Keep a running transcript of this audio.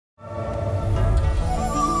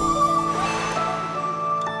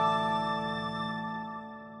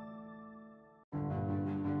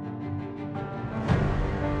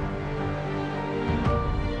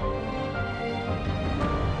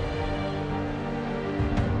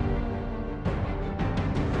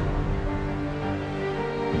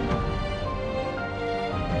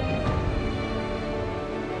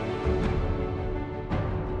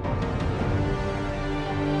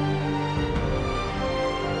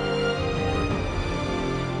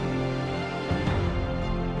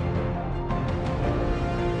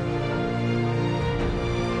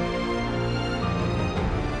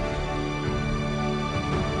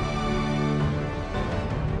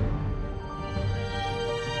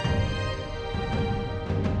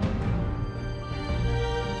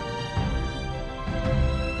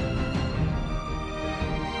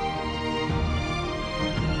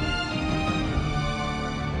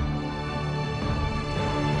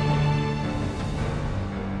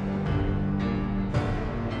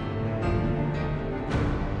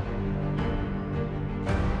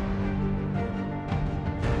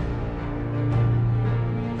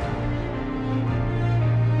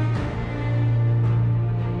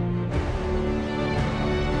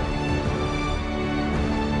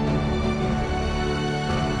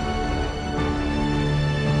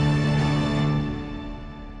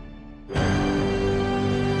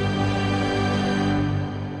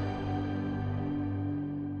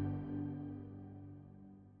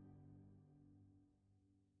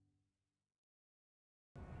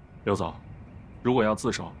刘总，如果要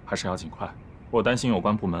自首，还是要尽快。我担心有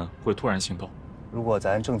关部门会突然行动。如果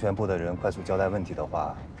咱证券部的人快速交代问题的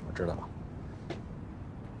话，我知道，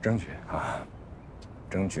争取啊，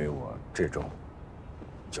争取我这周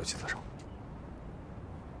就去自首。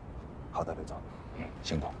好的，刘总，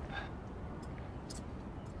辛苦。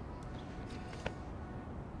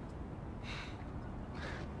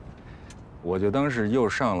我就当是又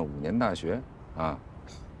上了5年大学啊。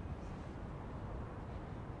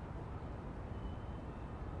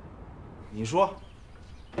你说，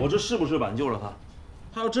我这是不是挽救了他？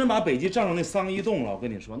他要真把北极占了那3个亿动了，我跟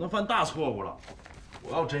你说，那犯大错误了。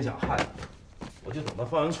我要真想害他，我就等他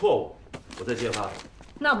犯完错误，我再揭发他。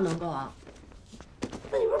那不能够啊！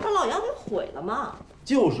那你不是把老杨给毁了吗？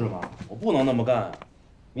就是嘛，我不能那么干啊！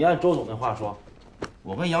你按周总那话说，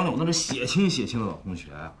我跟杨柳那是血亲的老同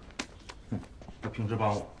学啊。哼，他平时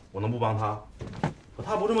帮我，我能不帮他？可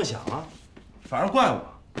他不这么想啊，反而怪我。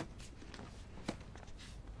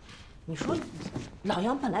你说，老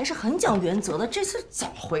杨本来是很讲原则的，这次怎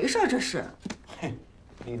么回事？这是？嘿，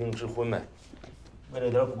立定之婚呗，为了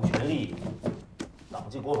点股权利益，党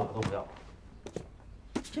纪国法都不要。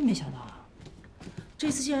真没想到啊！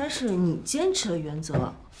这次竟然是你坚持了原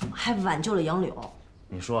则，还挽救了杨柳。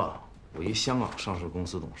你说啊，我一香港上市公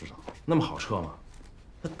司董事长，那么好撤吗？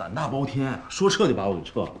他胆大包天啊，说撤就把我给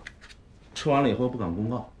撤了。撤完了以后不敢公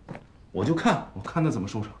告，我看他怎么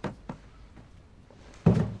收场。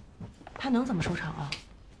他能怎么收场啊？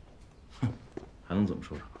哼，还能怎么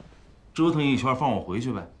收场？折腾一圈放我回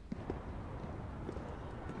去呗。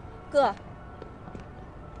哥，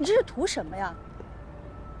你这是图什么呀？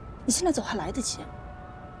你现在走还来得及。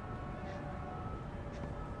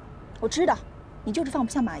我知道，你就是放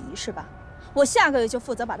不下马姨是吧？我下个月就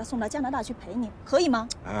负责把她送到加拿大去陪你，可以吗？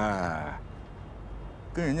哎，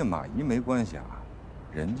跟人家马姨没关系啊，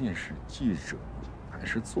人家是记者，还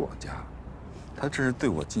是作家，他这是对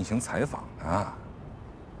我进行采访啊。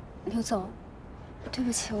刘总，对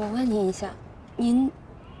不起，我问您一下，您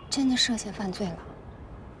真的涉嫌犯罪了？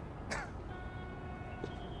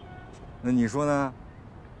那你说呢？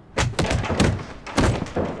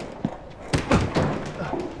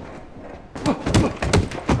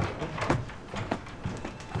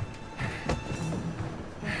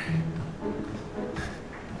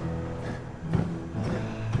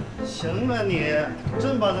行了你，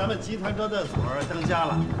真把咱们集团招待所当家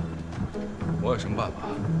了。我有什么办法？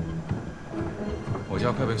我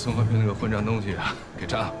家快被孙和平那个混账东西啊给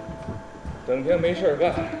占了，整天没事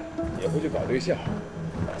干，也不去搞对象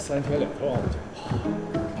，3天2头往我家跑，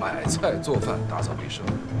买菜做饭打扫卫生，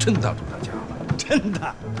真当住他家了。真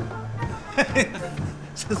的，嘿嘿，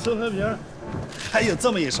这孙和平还有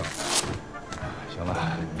这么一手。行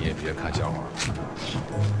了，你也别看笑话了，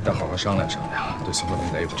再好好商量商量，对孙和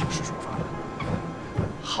平来一个正式处罚。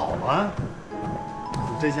好啊，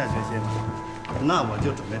你真下决心了，那我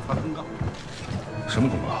就准备发公告。什么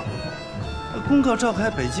公告？公告召开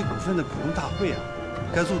北极股份的股东大会啊，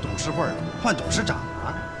该做董事会换董事长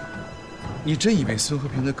了。你真以为孙和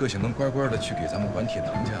平的个性能乖乖的去给咱们管铁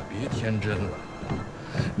当家？别天真了，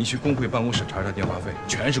你去工会办公室查查电话费，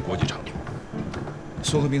全是国际长途。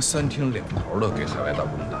孙和平3天2头的给海外大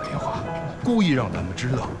股东打电话，故意让咱们知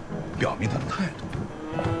道，表明他的态度。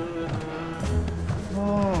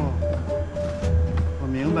哦，我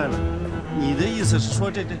明白了，你的意思是说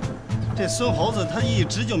这孙猴子他一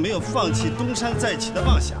直就没有放弃东山再起的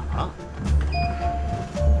妄想。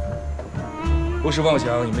不是妄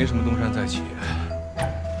想，也没什么东山再起，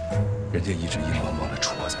人家一直硬邦邦的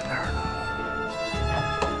戳在那儿呢。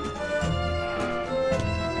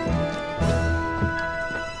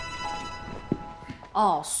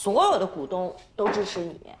哦，所有的股东都支持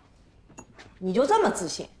你，你就这么自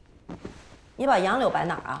信？你把杨柳摆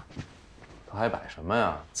哪儿啊？他还摆什么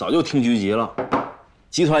呀？早就听局级了，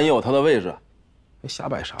集团也有他的位置，还瞎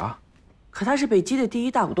摆啥？可他是北基的第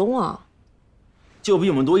1大股东啊，就比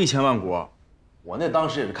我们多1000万股。我那当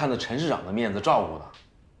时也是看着陈市长的面子照顾的。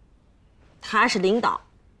他是领导，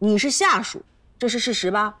你是下属，这是事实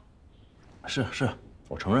吧？是，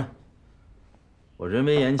我承认，我人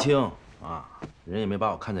微言轻啊，人也没把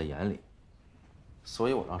我看在眼里，所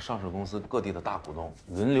以我让上市公司各地的大股东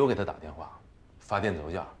轮流给他打电话，发电子邮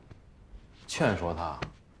件，劝说他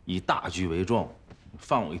以大局为重，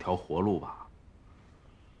放我一条活路吧。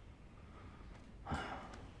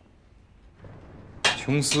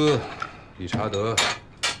琼斯、理查德，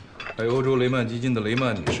还有欧洲雷曼基金的雷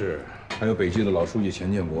曼女士，还有北基的老书记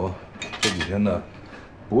钱建国，这几天呢，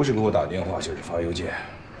不是给我打电话就是发邮件，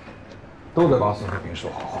都在帮孙和平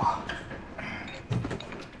说好话。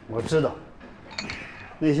我知道，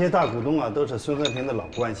那些大股东啊都是孙和平的老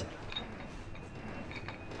关系。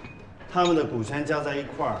他们的股权加在一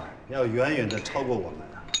块儿，要远远的超过我们。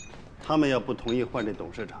他们要不同意换这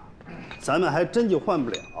董事长，咱们还真就换不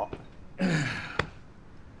了。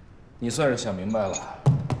你算是想明白了。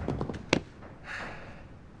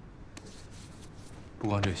不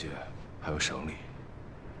光这些，还有省里，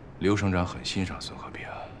刘省长很欣赏孙和平，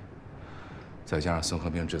再加上孙和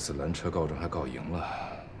平这次拦车告状还告赢了，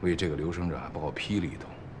为这个刘省长还把我批了一通，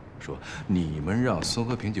说你们让孙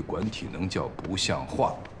和平去管体能叫不像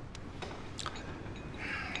话。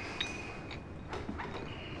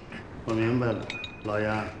我明白了，老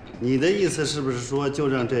杨，你的意思是不是说就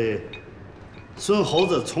让这孙猴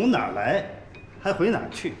子从哪儿来，还回哪儿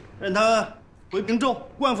去，让他回平州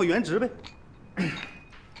官复原职呗？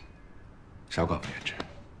啥官复原职？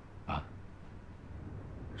啊？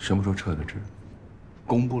什么时候撤的职？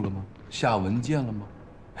公布了吗？下文件了吗？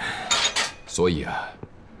所以啊，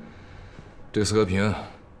这孙和平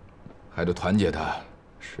还得团结他，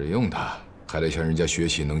使用他，还得向人家学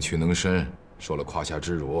习能屈能伸，受了胯下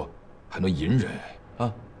之辱。还能隐忍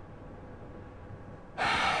啊！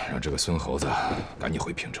让这个孙猴子赶紧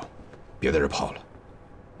回平州，别在这泡了，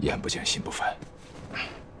眼不见心不烦。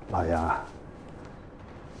老杨，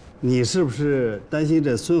你是不是担心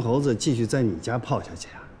这孙猴子继续在你家泡下去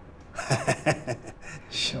啊？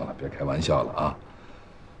行了，别开玩笑了啊！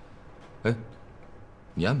哎，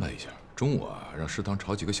你安排一下，中午啊，让食堂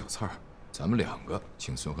炒几个小菜，咱们两个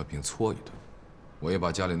请孙和平搓一顿，我也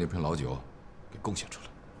把家里那瓶老酒给贡献出来。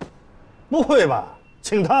不会吧？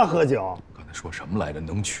请他喝酒？刚才说什么来着？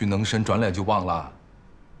能屈能伸，转脸就忘了。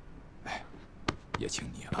哎，也请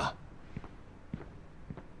你了。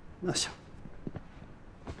那行。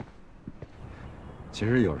其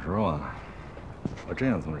实有时候啊，我真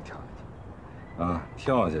想从这跳下去，啊，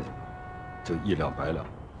跳下去就一了百了，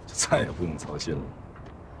就再也不用操心了。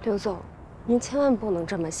刘总，您千万不能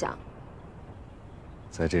这么想。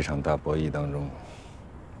在这场大博弈当中，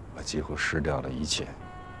我几乎失掉了一切。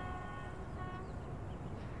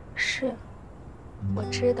是，我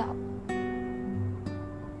知道。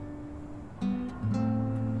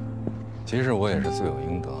其实我也是罪有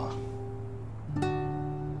应得。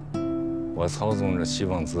我操纵着希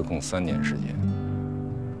望自控3年时间，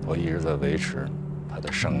我一直在维持它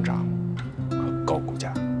的上涨和高股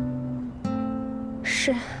价。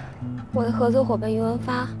是，我的合作伙伴于文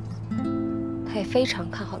发，他也非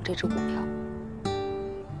常看好这只股票。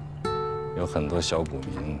有很多小股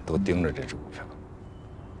民都盯着这只股票。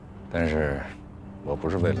但是，我不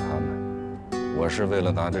是为了他们，我是为了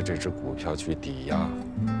拿着这只股票去抵押、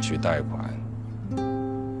去贷款、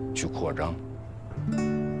去扩张。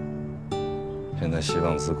现在希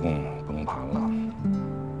望自控崩盘了，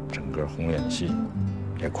整个红眼系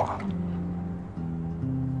也垮了。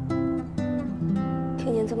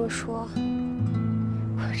听您这么说，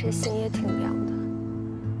我这心也挺凉的。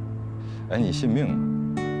哎，你信命吗？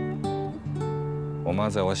我妈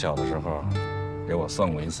在我小的时候给我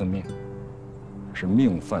算过一次命，是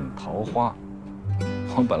命犯桃花。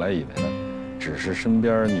我本来以为呢，只是身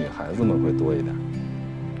边女孩子们会多一点，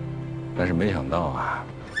但是没想到啊，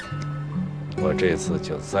我这次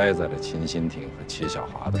就栽在了秦新挺和齐小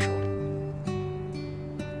华的手里。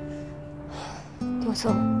刘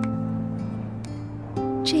总，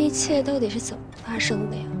这一切到底是怎么发生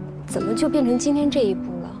的呀？怎么就变成今天这一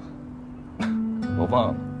步了？我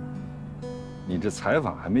忘了，你这采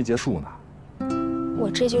访还没结束呢。我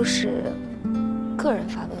这就是个人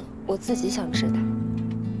发问，我自己想知道。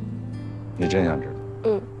你真想知道？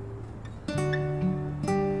嗯。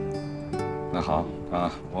那好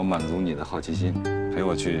啊，我满足你的好奇心，陪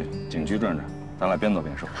我去景区转转，咱俩边走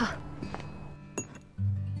边说。好。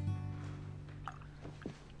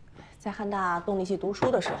在汉大动力系读书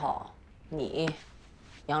的时候，你、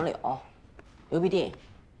杨柳、刘必定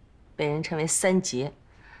被人称为3杰。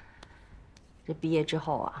这毕业之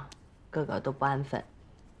后啊，个个都不安分，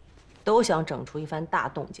都想整出一番大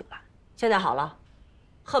动静来。现在好了，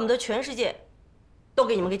恨不得全世界都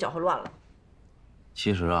给你们给搅和乱了。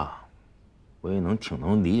其实啊，我也挺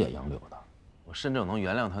能理解杨柳的，我甚至能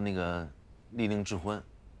原谅他那个立令智昏。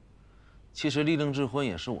其实立令智昏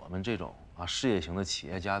也是我们这种事业型的企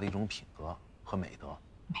业家的一种品格和美德。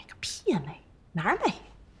美个屁呀美，哪儿美？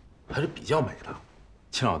还是比较美的。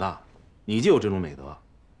秦老大，你就有这种美德，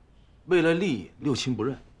为了利益六亲不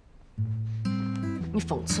认。你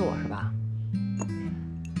讽刺我是吧？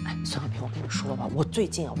哎，孙和平，我跟你说吧，我最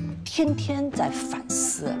近啊，我天天在反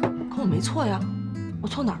思，可我没错呀，我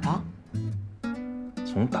错哪儿了？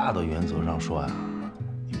从大的原则上说呀，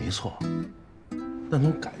你没错，但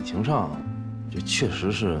从感情上，这确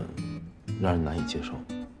实是让人难以接受。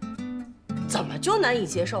怎么就难以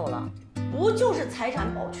接受了？不就是财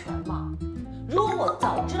产保全吗？如果我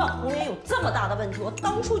早知道宏源有这么大的问题，我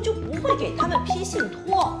当初就不会给他们批信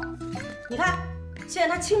托。你看，现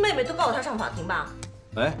在他亲妹妹都告他上法庭吧？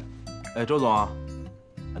哎，周总啊，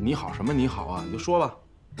你好什么你好啊？你就说吧。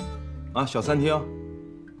啊，小餐厅，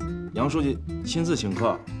杨书记亲自请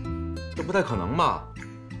客，这不太可能吧？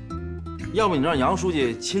要不你让杨书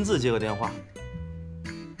记亲自接个电话。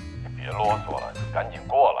你别啰嗦了，你赶紧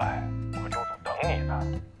过来，我周总等你呢。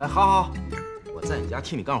哎，好，我在你家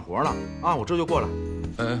替你干活呢。啊，我这就过来。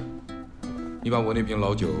哎，你把我那瓶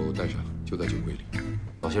老酒带上，就在酒柜里。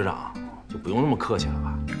老学长，就不用那么客气了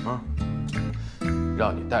吧？啊，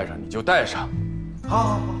让你带上你就带上。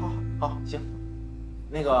好，行。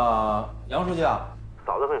那个杨书记啊，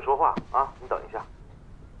嫂子和你说话啊，你等一下。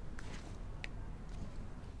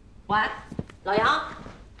喂，老杨，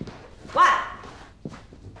喂，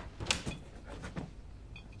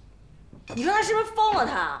你说他是不是疯了？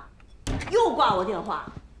他又挂我电话。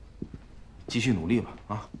继续努力吧，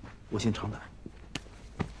啊，卧薪尝胆。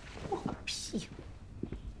我个屁！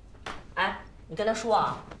哎，你跟他说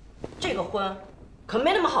啊，这个婚可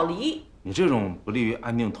没那么好离。你这种不利于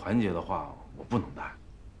安定团结的话，我不能带。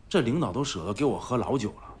这领导都舍得给我喝老酒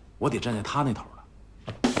了，我得站在他那头了。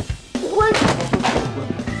婚，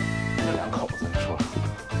这两口子，你说。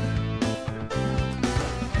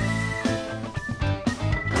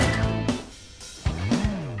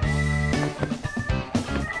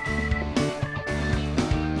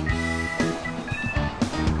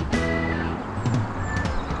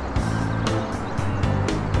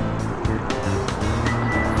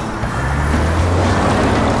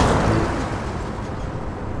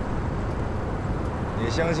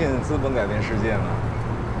相信资本改变世界吗？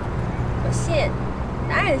我信，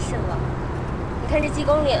当然信了。你看这鸡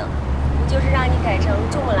公岭，不就是让你改成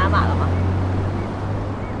珠穆朗玛了吗？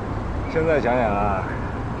现在想想啊，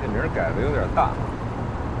这名改的有点大，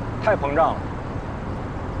太膨胀了。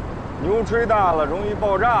牛吹大了容易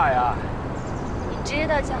爆炸呀。你知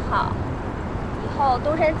道就好，以后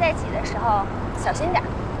东山再起的时候小心点。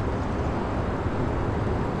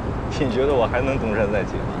你觉得我还能东山再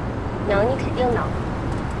起吗？能，你肯定能。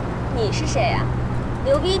你是谁呀？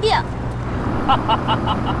牛逼定。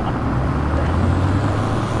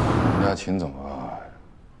我们家秦总啊，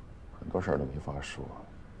很多事儿都没法说，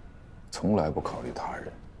从来不考虑他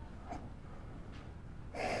人。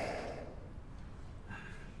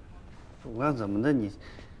不管怎么的，你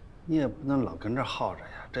也不能老跟这儿耗着呀。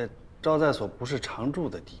这招待所不是常住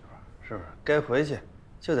的地方，是不是？该回去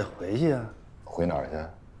就得回去啊。回哪儿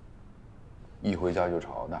去？一回家就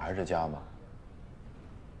吵，那还是家吗？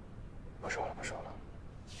不说了。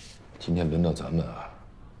今天轮到咱们啊，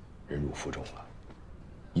忍辱负重了。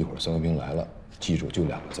一会儿孙和平来了，记住就2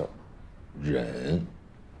个字儿：忍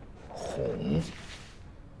哄。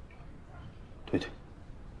对，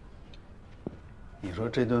你说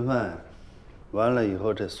这顿饭完了以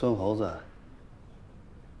后，这孙猴子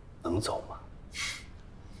能走吗？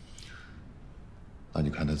那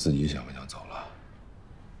就看他自己想不想走了。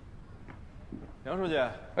杨书记，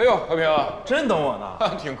哎呦，和平，真等我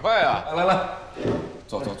呢？挺快啊！来，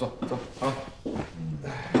坐啊！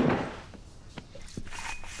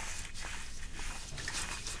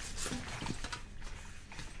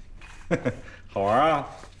好玩啊！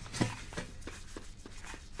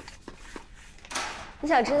你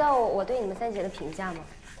想知道我对你们3姐的评价吗？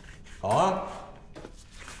好啊！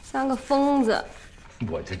 3个疯子。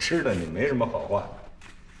我就知道你没什么好话。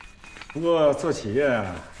不过做企业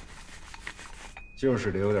啊，就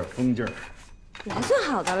是得有点疯劲儿。你还算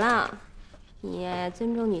好的啦，你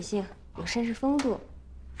尊重女性，有绅士风度。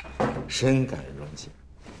深感荣幸。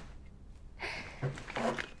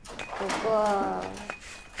不过，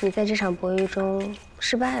你在这场博弈中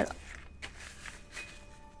失败了，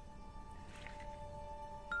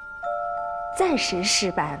暂时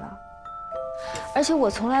失败了。而且我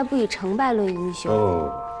从来不以成败论英雄。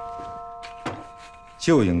哦，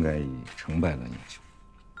就应该以成败论英雄。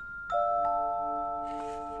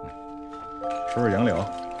说说杨柳。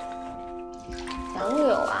杨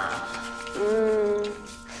柳啊，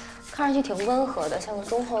看上去挺温和的，像个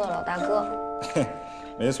忠厚的老大哥。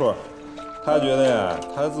没错，他觉得呀，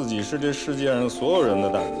他自己是这世界上所有人的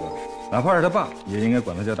大哥，哪怕是他爸，也应该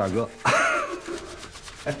管他叫大哥。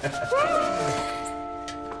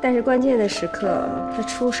但是关键的时刻，他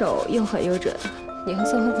出手又狠又准，你和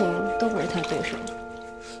宋和平都不是他对手。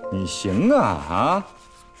你行啊，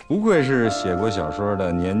不愧是写过小说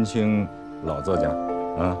的年轻老作家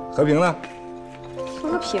啊。和平呢？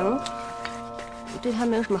宋和平，我对他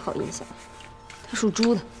没有什么好印象，他属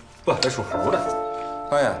猪的。不，他属猴的。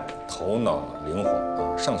他呀，头脑灵活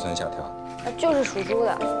啊，上蹿下跳。他就是属猪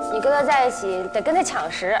的，你跟他在一起得跟他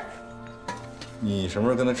抢食。你什么时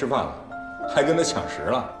候跟他吃饭了？还跟他抢食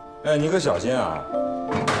了？哎，你可小心啊！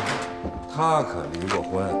他可离过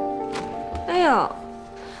婚。哎呦，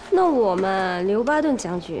那我们刘巴顿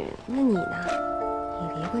将军，那你呢？你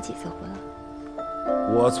离过几次婚啊？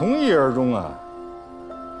我从一而终啊，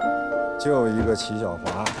就一个齐小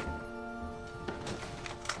华。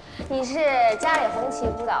你是家里红旗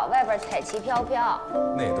不倒，外边彩旗飘飘。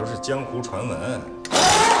那都是江湖传闻。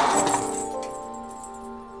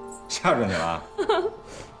吓着你了？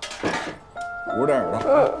捂着耳朵。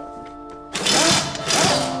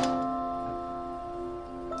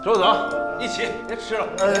走走，一起，别吃了。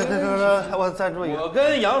这，我再注意。我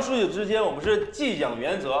跟杨书记之间，我们是既讲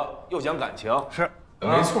原则又讲感情。是，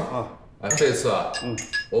没错啊。哎，这次啊，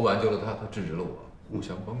我挽救了他，他制止了我，互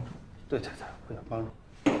相帮助。对，互相帮助。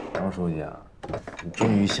杨书记啊，你终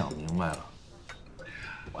于想明白了，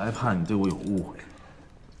我还怕你对我有误会。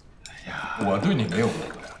哎呀，我对你没有误会，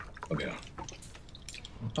何冰。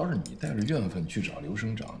倒是你带着怨愤去找刘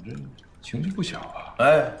省长，这情绪不小啊。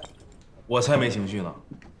哎，我才没情绪呢。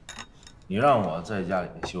你让我在家里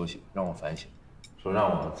面休息，让我反省，说让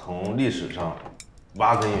我从历史上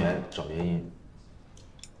挖根源找原因。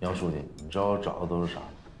杨书记，你知道我找的都是啥吗？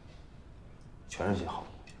全是些好东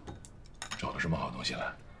西。找到什么好东西了？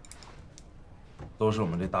都是我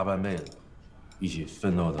们这大半辈子一起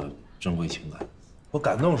奋斗的珍贵情感。我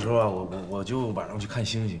感动的时候啊，我就晚上去看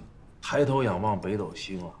星星，抬头仰望北斗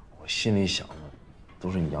星啊，我心里想的都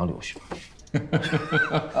是你杨柳兄。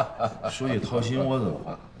说句掏心窝子的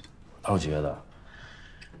话，我倒觉得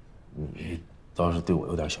你倒是对我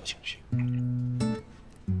有点小情绪。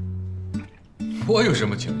我有什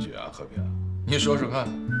么情绪啊，何冰？你说说看。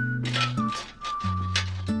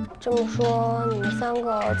这么说，你们三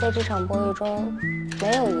个在这场博弈中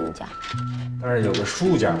没有赢家，但是有个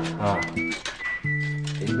输家啊，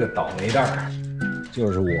一个倒霉蛋儿，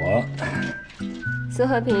就是我。苏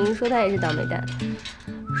和平说他也是倒霉蛋，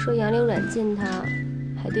说杨柳软禁他，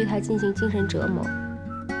还对他进行精神折磨。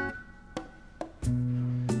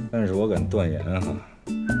但是我敢断言哈，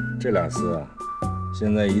这俩厮啊，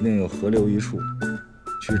现在一定又合流一处，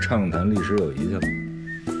去畅谈历史友谊去了。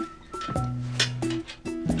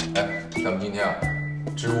哎，咱们今天啊，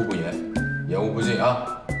知无不言，言无不尽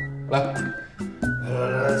啊！来，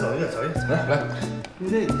走一个，来，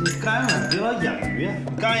你干了，别老养鱼，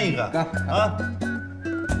你干一个，干啊！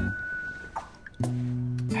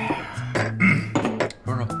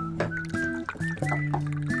说说。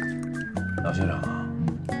老学长啊，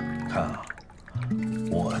看啊，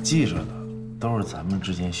我记着的都是咱们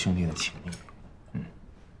之间兄弟的情谊。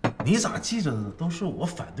你咋记着的都是我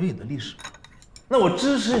反对你的历史？那我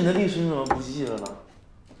支持你的历史你怎么不记着呢？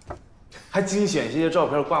还精选这些照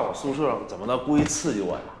片挂我宿舍上，怎么的？故意刺激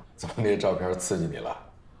我呀？怎么那些照片刺激你了？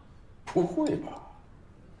不会吧？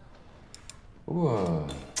不过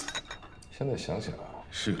现在想想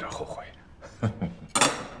是有点后悔。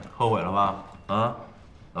后悔了吧？啊，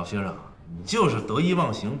老学长，你就是得意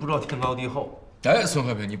忘形，不知道天高地厚。哎，孙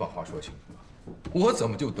和平，你把话说清楚了。我怎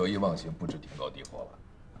么就得意忘形，不知天高地厚了？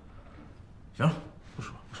行了，不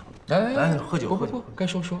说。来喝酒。不，该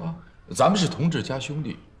说啊。咱们是同志加兄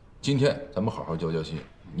弟，今天咱们好好交心。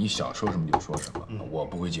你想说什么就说什么，我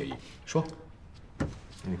不会介意。说。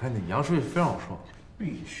你看你杨书记非让我说，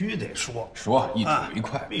必须得说，一吐为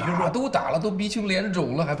快。必须说，都打了，都鼻青脸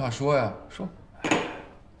肿了，还怕说呀？说。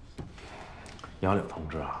杨柳同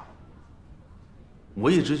志啊，我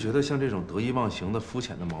一直觉得像这种得意忘形的肤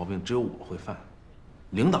浅的毛病，只有我会犯，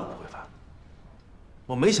领导不会犯。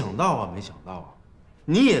我没想到啊，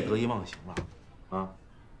你也得意忘形了，啊！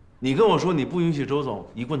你跟我说你不允许周总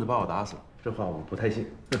一棍子把我打死，这话我不太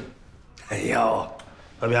信。哎呦，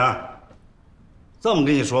和平，这么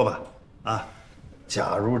跟你说吧，啊，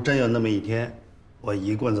假如真有那么一天，我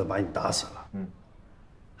一棍子把你打死了，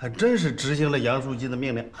还真是执行了杨书记的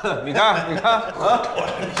命令。你看啊！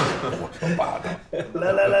我说爸的，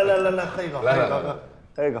来，喝一口，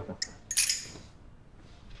喝一口。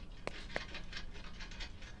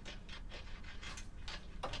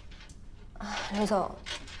刘总，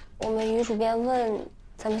我们于主编问，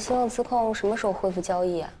咱们希望磁控什么时候恢复交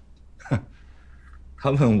易啊？他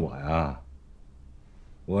问我呀，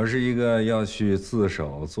我是一个要去自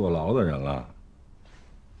首坐牢的人了。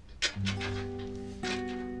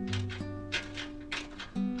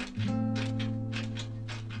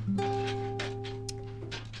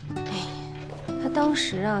他当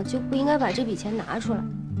时啊就不应该把这笔钱拿出来。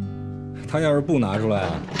他要是不拿出来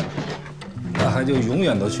啊，那还就永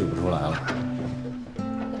远都取不出来了。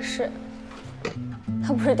也是，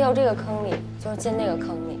他不是掉这个坑里，就是进那个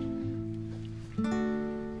坑里。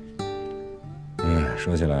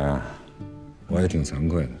说起来啊，我也挺惭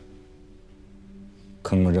愧的。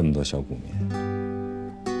坑了这么多小股民，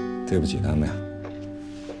对不起他们呀。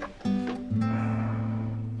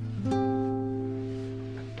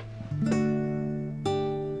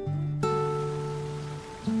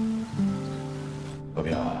和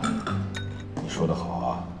平，你说得好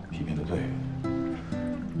啊，批评的对。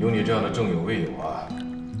有你这样的正友卫友啊，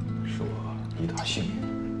是我一大幸运。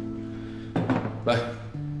来，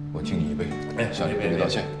我敬你一杯，向你表示道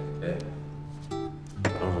歉。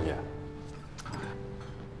程书记，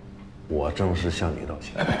我正式向你道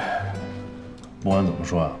歉。不管怎么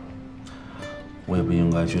说啊，我也不应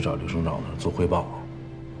该去找刘省长那儿做汇报。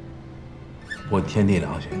我天地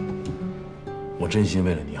良心，我真心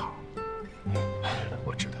为了你好。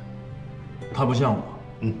我知道，他不像我，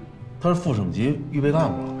他是副省级预备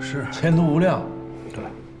干部，是前途无量。对，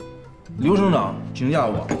刘省长评价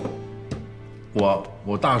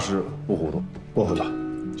我大事不糊涂，不糊涂。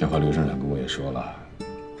这话刘省长跟我也说了，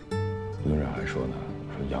刘省长还说呢，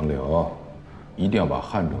说杨柳一定要把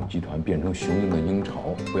汉中集团变成雄鹰的鹰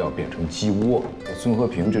巢，不要变成鸡窝。孙和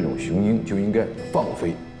平这种雄鹰就应该放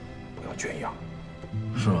飞，不要圈养，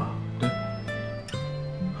是吗？对。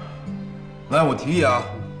来，我提议啊，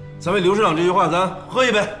咱为刘省长这句话，咱喝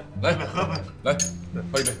一杯。来，喝杯，来，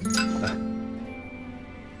喝一杯，来。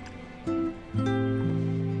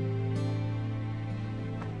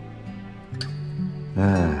哎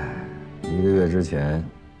，1个月之前，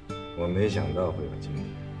我没想到会有今天。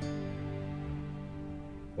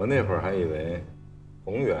我那会儿还以为，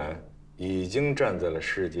宏远已经站在了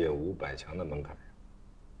世界500强的门槛上，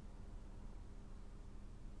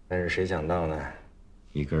但是谁想到呢？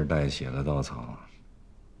一根带血的稻草，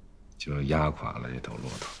就压垮了这头骆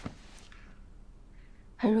驼。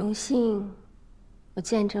很荣幸，我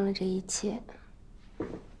见证了这一切，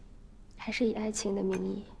还是以爱情的名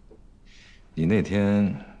义。你那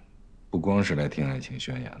天不光是来听爱情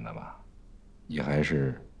宣言的吧？你还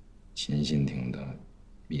是秦心亭的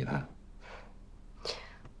密探。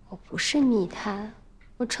我不是密探，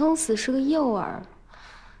我撑死是个诱饵。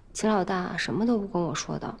秦老大什么都不跟我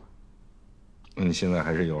说的。你现在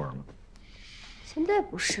还是诱饵吗？现在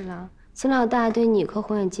不是了，秦老大对你和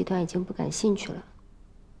宏远集团已经不感兴趣了，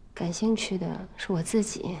感兴趣的是我自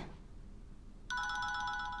己。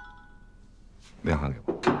电话给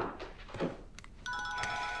我。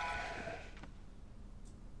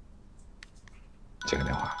接个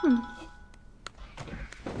电话。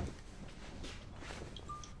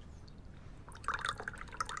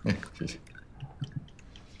谢谢。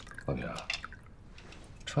老平，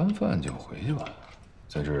吃完饭就回去吧，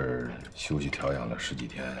在这儿休息调养了10几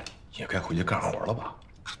天，也该回去干活了吧？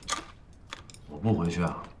我不回去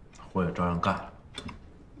啊，活也照样干。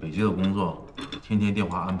北极的工作，天天电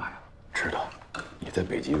话安排了。知道，你在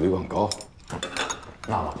北极威望高。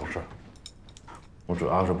那倒不是，我主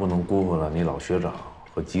要是不能辜负了你老学长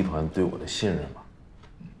和集团对我的信任嘛。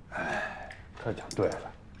哎，这讲对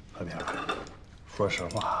了，和平，说实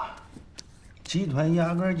话，集团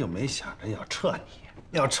压根儿就没想着要撤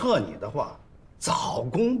你，要撤你的话，早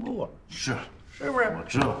公布了。是不是？我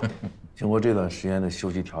知道。经过这段时间的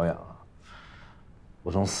休息调养啊，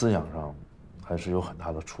我从思想上还是有很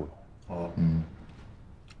大的触动。哦，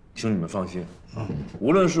请你们放心，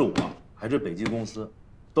无论是我还是北极公司，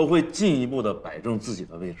都会进一步的摆正自己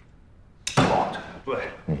的位置。哦，对，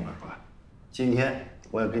我说，今天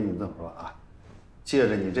我也跟你们这么说啊，借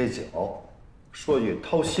着你这酒，说句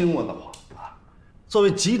掏心窝的话啊，作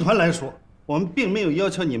为集团来说，我们并没有要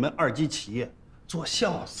求你们2级企业做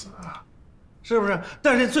孝子啊，是不是？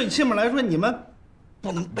但是最起码来说，你们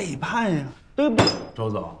不能背叛呀，对不对？周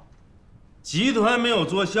总，集团没有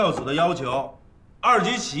做孝子的要求，2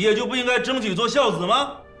级企业就不应该争取做孝子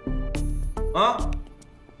吗？啊，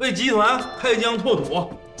为集团开疆拓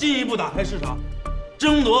土，进一步打开市场，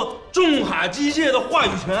争夺重卡机械的话语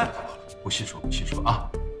权。不细说，不细说啊，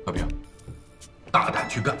和平，大胆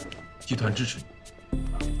去干，集团支持你。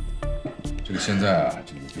这个现在啊，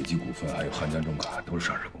这个北极股份还有汉江重卡都是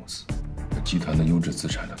上市公司，集团的优质资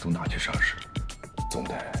产呢都拿去上市，总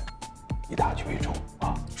得以大局为重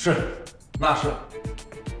啊。是，那是。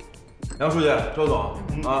梁书记、周总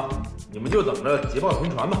啊，你们就等着捷报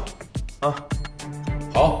频传吧。啊，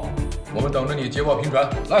好，我们等着你捷报频传。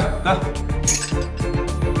来。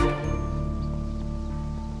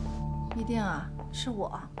一定啊，是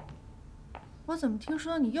我。我怎么听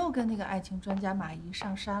说你又跟那个爱情专家马姨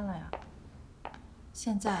上山了呀？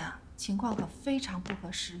现在啊，情况可非常不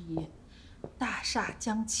合时宜，大厦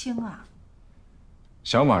将倾啊。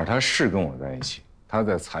小马他是跟我在一起，他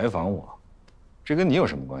在采访我，这跟你有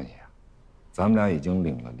什么关系啊？咱们俩已经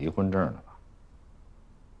领了离婚证了吧？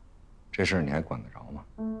这事儿你还管得着吗？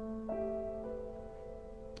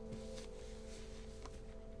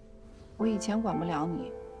我以前管不了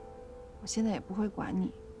你，我现在也不会管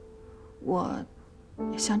你。我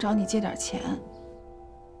想找你借点钱。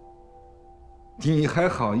你还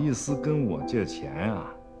好意思跟我借钱呀？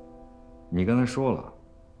你刚才说了，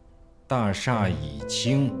大厦已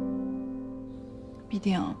清。必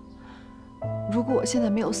定，如果我现在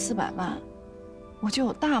没有400万，我就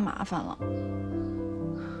有大麻烦了。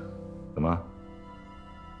怎么？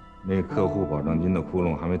那客户保证金的窟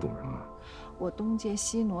窿还没堵上啊？我东借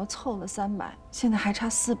西挪凑了300，现在还差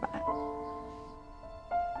400。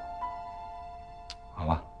好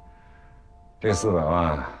吧，这400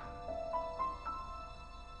万，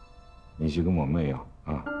你去跟我妹要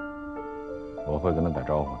啊，我会跟她打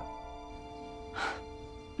招呼的。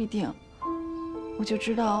必定，我就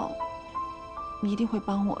知道你一定会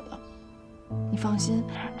帮我的，你放心。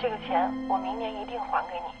这个钱我明年一定还给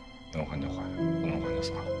你。能还就还，不能还就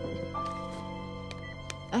算了。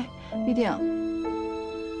哎，必定。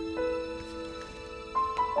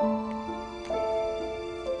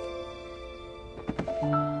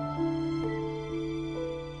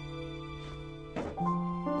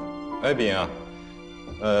哎，炳啊，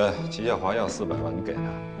齐小华要400万，你给他。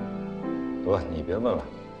得吧，你别问了，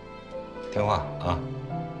听话啊。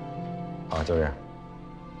好，就这样。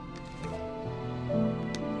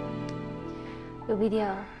刘必定，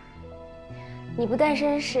你不但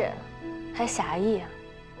绅士，还侠义啊！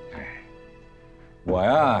我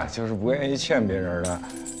呀，就是不愿意欠别人的，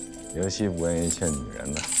尤其不愿意欠女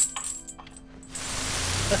人的。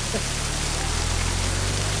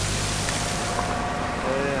哎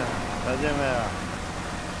呀，小姐妹啊，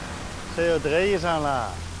这又得意上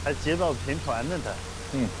了，还接到频传呢他。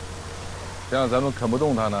这样咱们啃不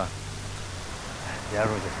动他呢。严书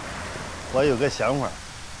记，我有个想法，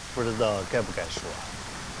不知道该不该说。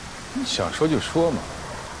你想说就说嘛。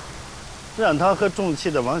让他和重汽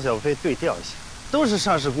的王小飞对调一下，都是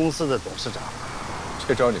上市公司的董事长。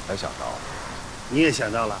这招你才想到？你也想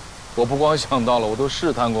到了？我不光想到了，我都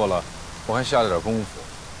试探过了，我还下了点功夫。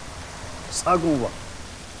啥功夫？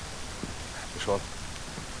别说了。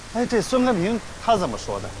哎，这孙和平他怎么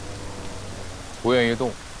说的？不愿意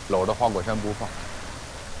动，搂着花果山不放。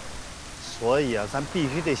所以啊，咱必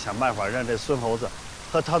须得想办法让这孙猴子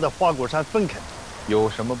和他的花果山分开。有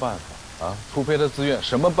什么办法啊？除非他自愿，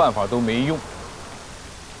什么办法都没用。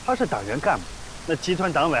他是党员干部，那集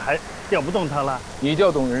团党委还调不动他了？你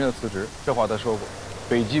调动人家辞职，这话他说过。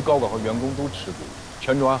北极高管和员工都持股，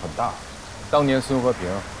权重还很大。当年孙和平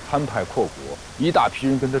摊派扩股，一大批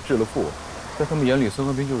人跟他致了富，在他们眼里，孙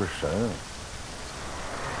和平就是神。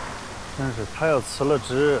但是他要辞了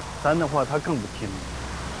职，咱的话他更不听。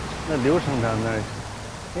那刘省长那儿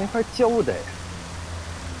没法交代，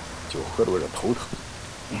酒喝得我有点头疼。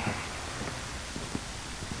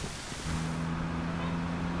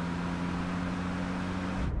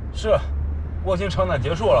是，卧薪尝胆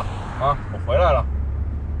结束了啊，我回来了。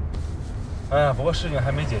哎呀，不过事情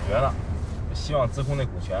还没解决呢，希望自控那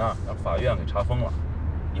股权啊，让法院给查封了，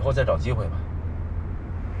以后再找机会吧。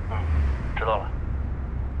知道了。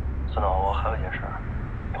孙总，我还有件事，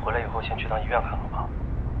你回来以后先去趟医院看好吧？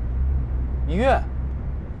医院？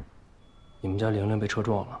你们家玲玲被车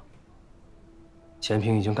撞了，钱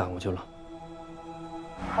平已经赶过去了。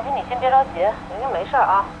和平，你先别着急，玲玲没事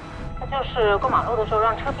啊。她就是过马路的时候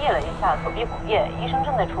让车别了一下，左臂骨裂，医生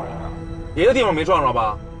正在处理呢。别的地方没撞着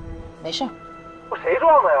吧？没事。我谁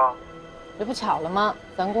撞的呀？这不巧了吗？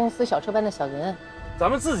咱公司小车班的小林。咱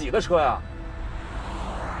们自己的车呀。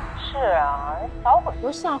是啊，小伙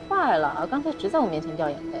都吓坏了，刚才直在我面前掉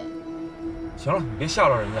眼泪。行了，你别吓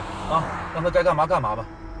着人家啊，让他该干嘛干嘛吧。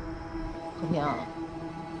和平，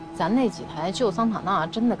咱那几台旧桑塔纳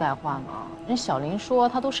真的该换了。人小林说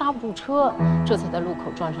他都刹不住车，这才在路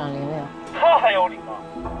口撞上玲玲。他还有理吗？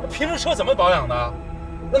平时车怎么保养的？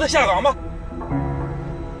让他下岗吧。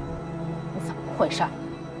你怎么回事？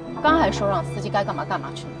刚还说让司机该干嘛干嘛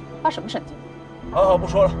去呢，发什么神经？好好，不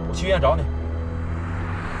说了，我去医院找你。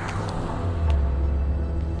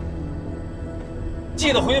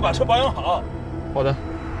记得回去把车保养好。好的。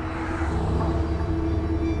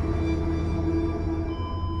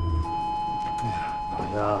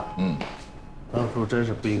老杨，当初真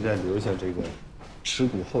是不应该留下这个持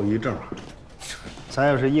股后遗症。咱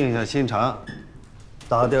要是硬下心肠，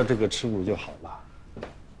打掉这个持股就好了。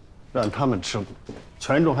让他们持股，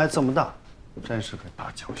权重还这么大，真是个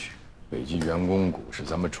大教训。北极员工股是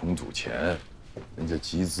咱们重组前人家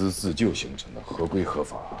集资自救形成的，合规合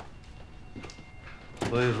法。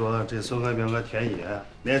所以说，这孙和平和田野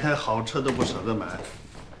连台好车都不舍得买，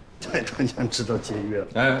太他娘知道节约了。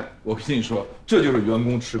哎，我跟你说，这就是员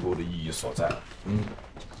工持股的意义所在。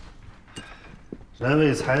人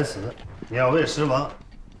为财死，鸟为食亡。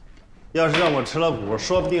要是让我持了股，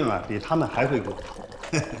说不定啊，比他们还会过。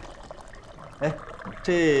哎，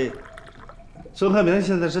这孙和平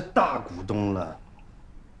现在是大股东了，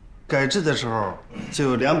改制的时候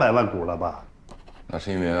就有200万股了吧？那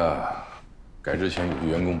是因为啊，改制前有的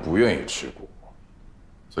员工不愿意持股，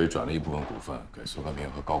所以转了一部分股份给孙和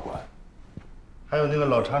平和高管。还有那个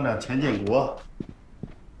老厂长钱建国，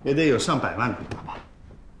也得有上百万股了吧？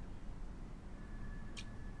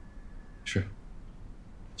是。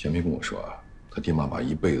钱平跟我说啊，他爹妈把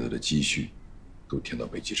一辈子的积蓄都填到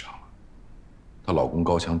北机场了。她老公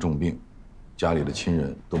高墙重病，家里的亲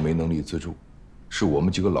人都没能力资助，是我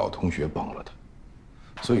们几个老同学帮了他。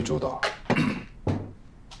所以周导，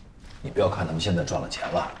你不要看他们现在赚了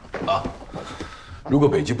钱了啊，如果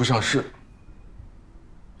北机不上市，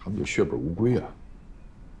他们就血本无归啊。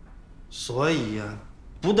所以呀，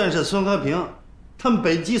不但是孙和平，他们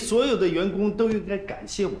北机所有的员工都应该感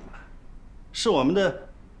谢我们，是我们的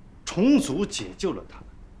重组解救了他们，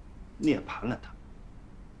涅槃了他们。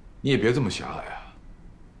你也别这么狭隘啊！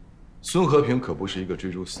孙和平可不是一个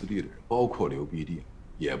追逐私利的人，包括刘必定，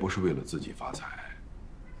也不是为了自己发财。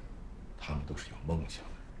他们都是有梦想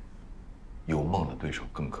的人，有梦的对手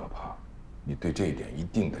更可怕。你对这一点一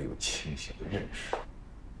定得有清醒的认识。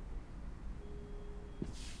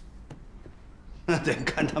那得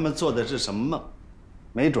看他们做的是什么梦，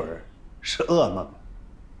没准儿是噩梦。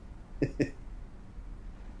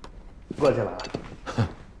过去了啊。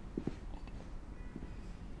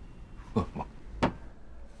噩梦。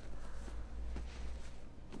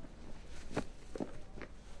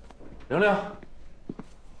玲玲，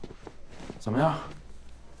怎么样？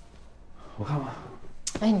我看看。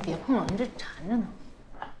哎，你别碰了，你这缠着呢。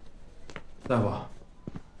大夫，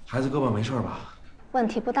孩子胳膊没事吧？问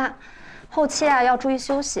题不大，后期啊要注意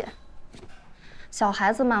休息。小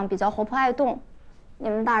孩子嘛比较活泼爱动，你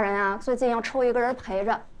们大人啊最近要抽一个人陪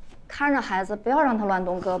着，看着孩子，不要让他乱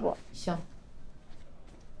动胳膊。行。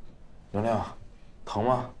玲玲，疼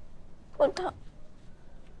吗？不疼。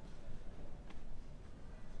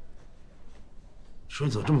说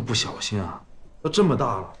你怎么这么不小心啊？都这么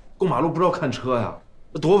大了，过马路不知道看车呀，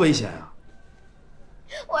那多危险呀！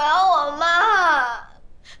我要我妈，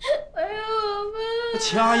我要我妈。那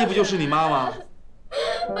钱阿姨不就是你妈吗？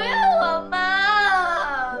我要我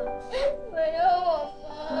妈，我要我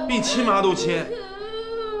妈。比亲妈都亲。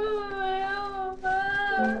我要我妈，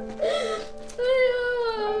我要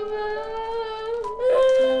我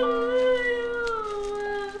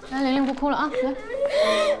妈。来，玲玲不哭了啊，来，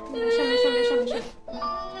没事没事没事没事。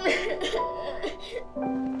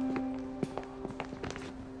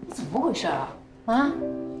你怎么回事啊？啊？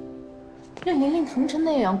这玲玲疼成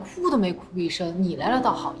那样，哭都没哭一声，你来了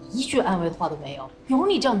倒好，一句安慰的话都没有。有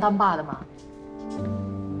你这样当爸的吗？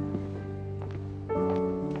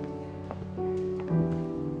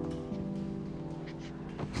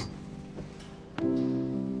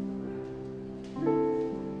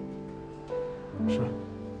是，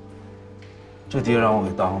这爹让我给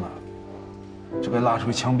当的，就该拉出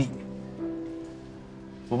去枪毙。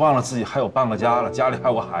我忘了自己还有半个家了，家里还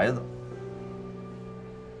有个孩子。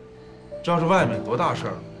这要是外面多大事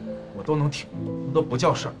儿，我都能挺，那都不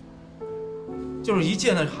叫事儿。就是一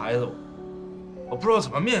见那孩子，我不知道怎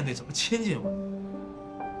么面对，怎么亲近我。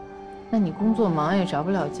那你工作忙也找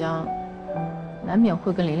不了家，难免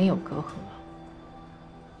会跟玲玲有隔阂。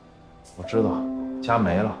我知道，家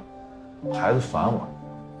没了，孩子烦我，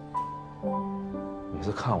每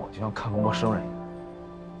次看我就像看个陌生人一样，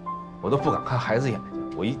我都不敢看孩子眼睛。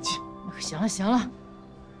我一进，行了行了，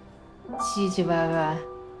唧唧歪歪，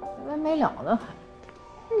没完没了的还。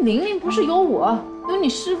玲玲不是有我，有你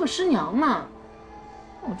师傅师娘吗？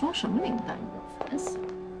我装什么林黛玉，烦死了！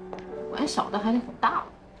管小的还得管大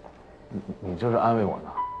的。你这是安慰我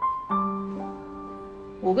呢？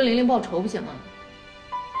我跟玲玲报仇不行吗？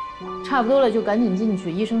差不多了就赶紧进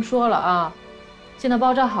去，医生说了啊，现在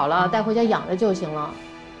包扎好了，带回家养着就行了。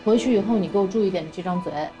回去以后你给我注意点，你这张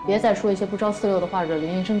嘴，别再说一些不着四六的话，惹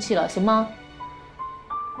玲玲生气了，行吗？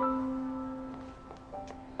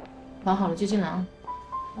绑好了就进来啊。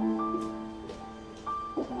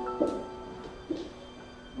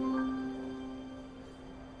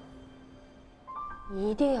你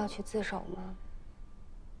一定要去自首吗？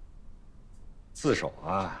自首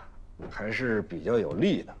啊，还是比较有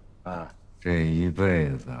利的啊。这一辈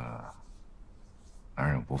子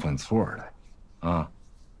哪有不犯错的啊？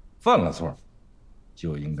犯了错，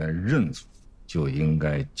就应该认错，就应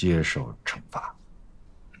该接受惩罚。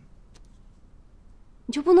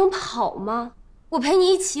你就不能跑吗？我陪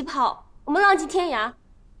你一起跑，我们浪迹天涯。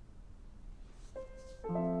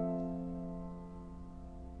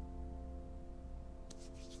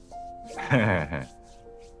嘿嘿嘿，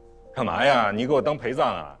干嘛呀？你给我当陪葬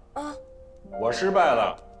啊？啊！我失败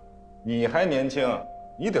了，你还年轻，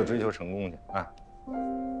你得追求成功去啊！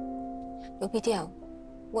刘必定，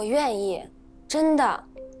我愿意，真的。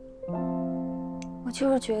我就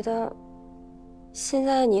是觉得，现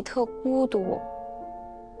在的你特孤独。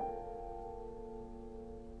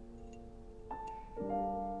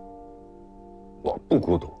我不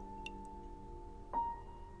孤独。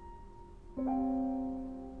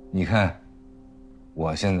你看，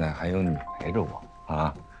我现在还有你陪着我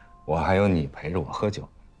啊，我还有你陪着我喝酒，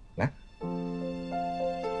来。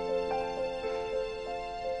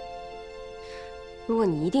如果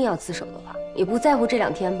你一定要自首的话，也不在乎这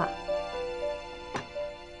2天吧？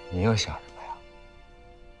你又想什么呀？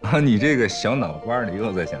啊，你这个小脑瓜，你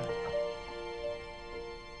又在想什么？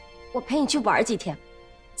我陪你去玩几天，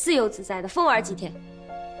自由自在的疯玩几天。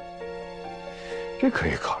这可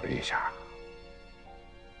以考虑一下。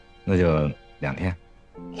那就2天。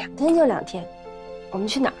2天就2天，我们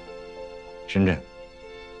去哪儿？深圳，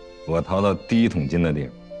我淘到第1桶金的地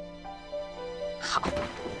方。好，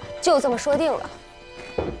就这么说定了。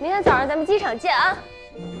明天早上咱们机场见啊！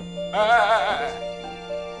哎！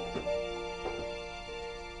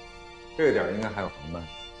这个点应该还有航班，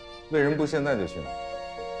为什么不现在就去呢？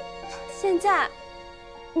现在，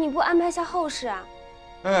你不安排下后事啊？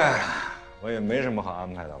哎，我也没什么好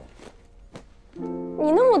安排的了。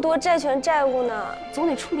你那么多债权债务呢，总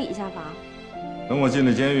得处理一下吧？等我进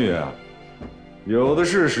了监狱啊，有的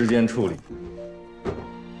是时间处理。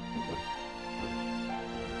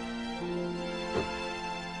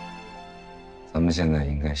咱们现在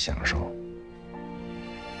应该享受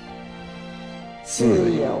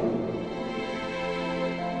自由。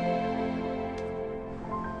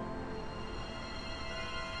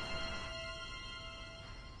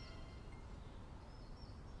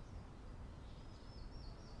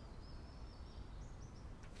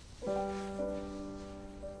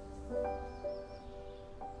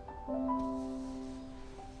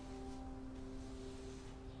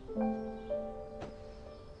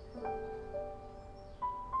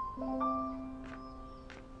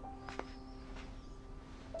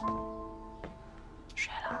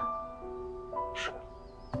睡了，睡了。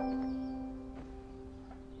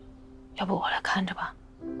要不我来看着吧？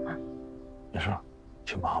啊，没事，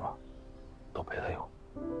听妈妈，都陪她有。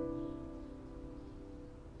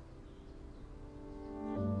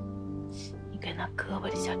你给那胳膊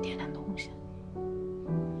底下点点东西。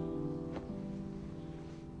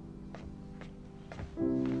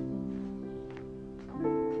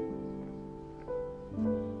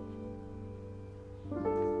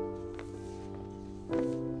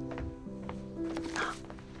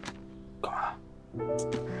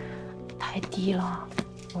太低了，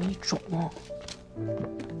容易肿。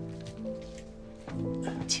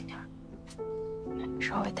轻点，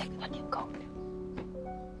稍微再给它垫高一点。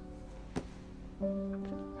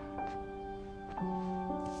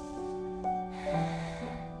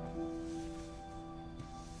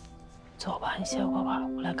走吧，你歇会吧，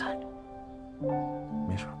我来看着。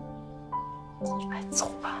没事。哎，走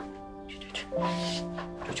吧，去，出去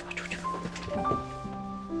吧，出去吧。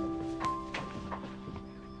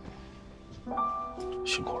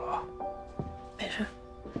辛苦了啊！没事。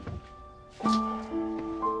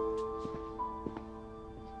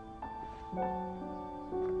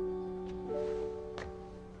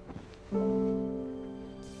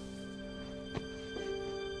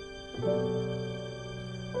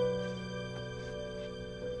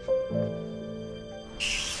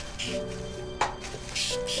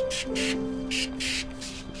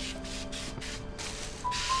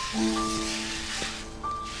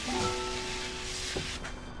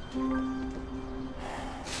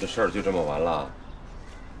这事儿就这么完了？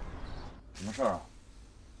什么事儿啊？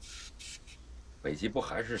北极不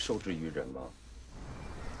还是受制于人吗？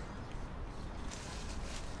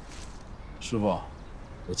师傅，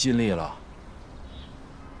我尽力了。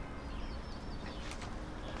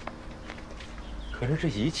可是这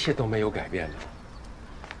一切都没有改变呢。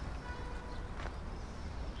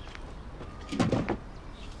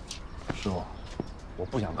师傅，我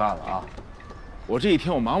不想干了啊！我这一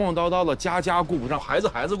天我忙忙叨叨的，家顾不上，孩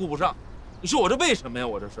子顾不上，你说我这为什么呀？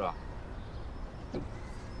我这是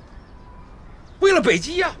为了北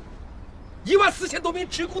极呀，14000多名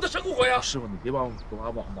职工的生活呀！师傅，你别把我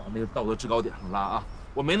往那个道德制高点上拉啊！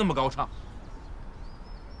我没那么高尚。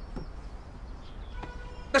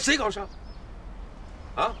那谁高尚？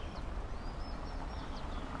啊？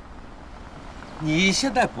你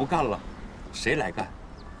现在不干了，谁来干？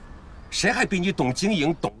谁还比你懂经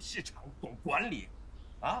营、懂市场、懂管理？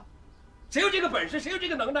啊？谁有这个本事？谁有这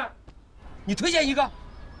个能耐？你推荐一个。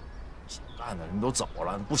干的，人都走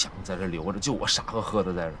了，不想在这留着，就我傻呵呵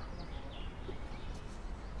的在这儿。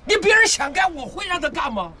你别人想干，我会让他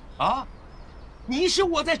干吗？啊，你是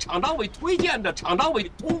我在厂党委推荐的，厂党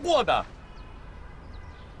委通过的。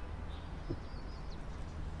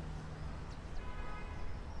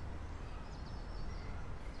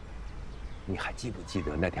你还记不记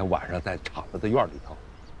得那天晚上在厂子的院里头，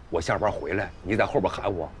我下班回来，你在后边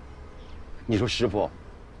喊我，你说师傅，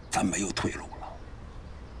咱没有退路了，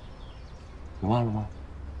你忘了吗？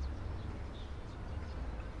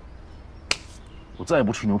我再也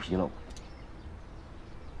不吹牛皮了。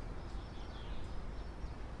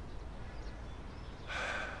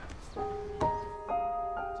最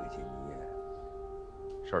近你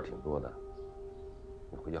也事儿挺多的，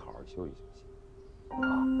你回去好好休息休息。啊，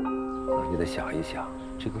你得想一想，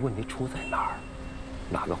这个问题出在哪儿，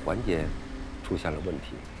哪个环节出现了问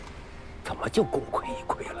题，怎么就功亏一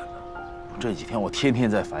篑了呢？这几天我天天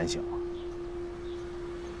在反省。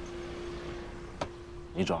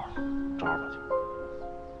你找找吧去。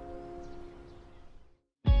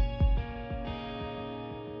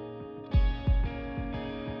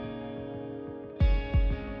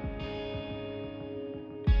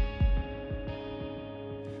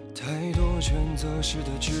太多选择时的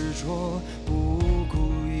执着，不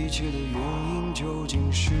顾一切的原因究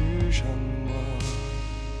竟是什么？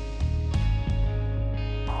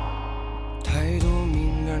太多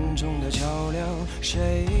明暗中的较量，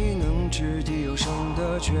谁能掷地有声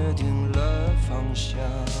的决定了方向？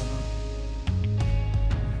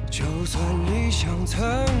就算理想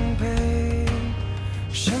曾被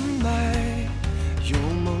深埋，有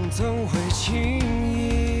梦怎会轻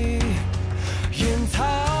易掩藏？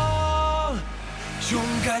勇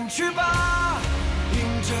敢去吧，迎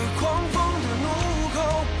着狂风的怒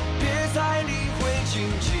吼，别再理会荆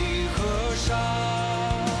棘和沙。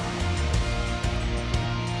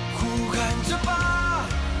呼喊着吧，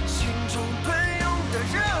心中奔涌的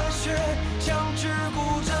热血，将桎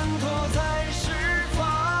梏挣脱再释放。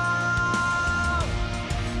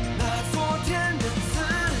那昨天的自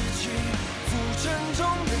己，浮沉中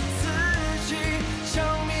的自己，向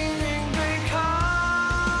命运对抗。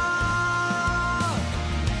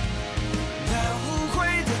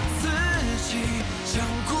像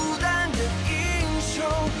孤单的英雄，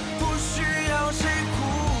不需要谁鼓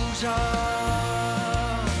掌。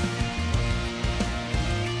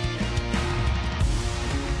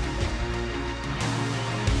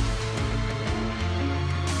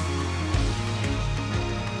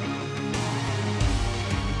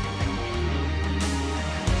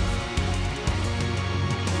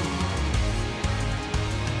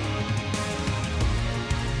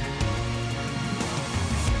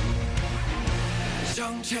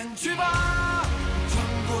向前去吧，穿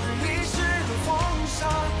过历史的风沙，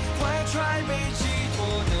怀揣被寄托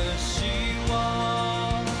的希望。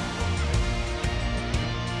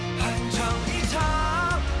很长一场，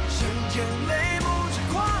深眼泪目之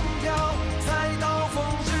狂飙，在刀锋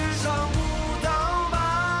之上舞蹈吧。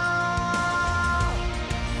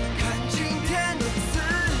看今天的自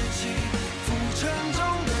己，浮沉中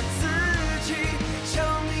的自己，向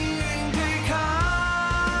命运对抗。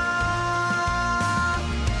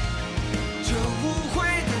无悔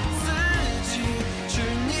的自己，是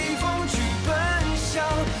逆风去奔向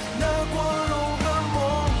那光荣和梦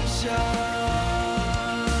想。